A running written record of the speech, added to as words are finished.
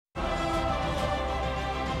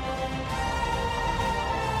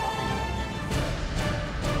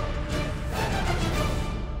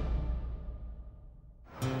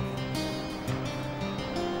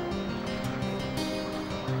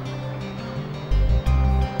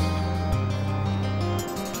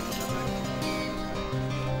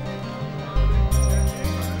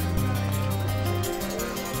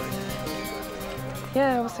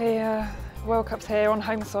Yeah, obviously World Cup's here on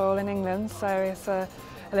home soil in England, so it's a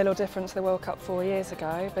little different to the World Cup 4 years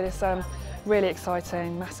ago, but it's really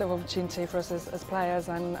exciting, massive opportunity for us as players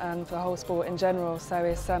and for the whole sport in general. So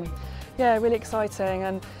it's yeah, really exciting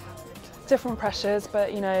and different pressures,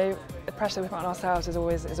 but you know, the pressure we put on ourselves is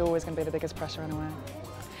always going to be the biggest pressure anyway.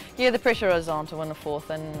 Yeah, the pressure is on to win the fourth,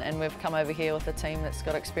 and we've come over here with a team that's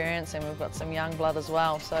got experience, and we've got some young blood as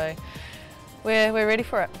well, so we're ready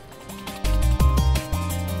for it.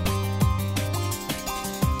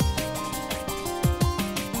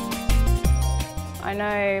 I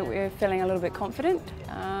know we're feeling a little bit confident,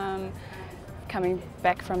 coming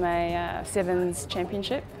back from a Sevens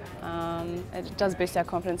championship. It does boost our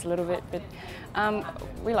confidence a little bit, but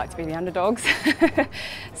we like to be the underdogs.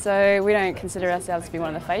 So we don't consider ourselves to be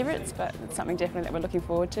one of the favourites, but it's something definitely that we're looking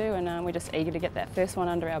forward to, and we're just eager to get that first one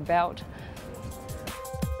under our belt.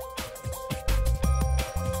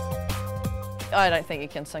 I don't think you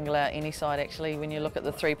can single out any side actually. When you look at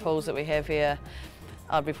the three pools that we have here,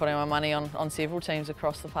 I'd be putting my money on several teams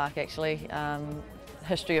across the park actually.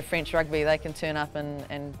 History of French rugby, they can turn up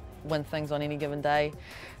and win things on any given day.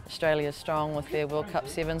 Australia's strong with their World Cup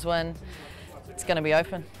Sevens win. It's going to be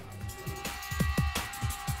open.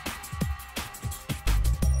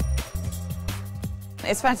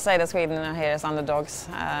 It's fair to say that Sweden are here as underdogs.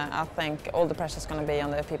 I think all the pressure is going to be on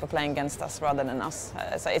the people playing against us rather than us.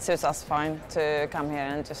 So it suits us fine to come here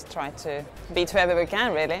and just try to beat whoever we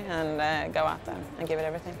can really, and go out there and give it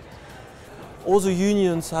everything. All the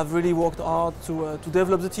unions have really worked hard to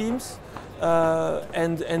develop the teams,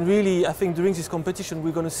 and really I think during this competition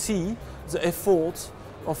we're going to see the effort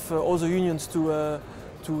of all the unions to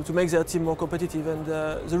make their team more competitive, and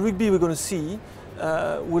the rugby we're going to see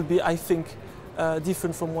will be, I think,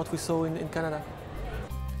 different from what we saw in Canada.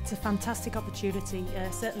 It's a fantastic opportunity,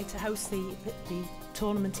 certainly to host the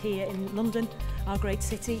tournament here in London, our great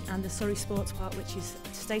city, and the Surrey Sports Park, which is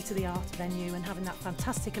a state-of-the-art venue, and having that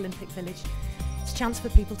fantastic Olympic village. It's a chance for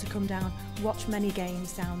people to come down, watch many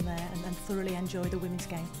games down there, and thoroughly enjoy the women's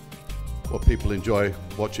game. Well, people enjoy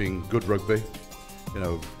watching good rugby, you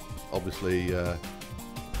know, obviously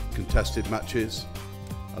contested matches.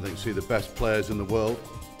 I think see the best players in the world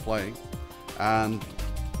playing, and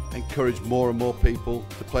encourage more and more people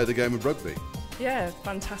to play the game of rugby. Yeah,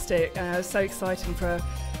 fantastic. So exciting for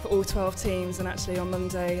all 12 teams, and actually on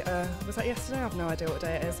Monday, was that yesterday? I have no idea what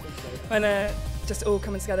day it is. When just all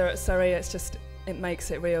coming together at Surrey, it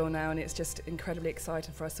makes it real now, and it's just incredibly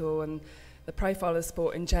exciting for us all, and the profile of the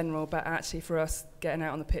sport in general, but actually for us getting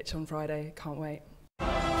out on the pitch on Friday, can't wait.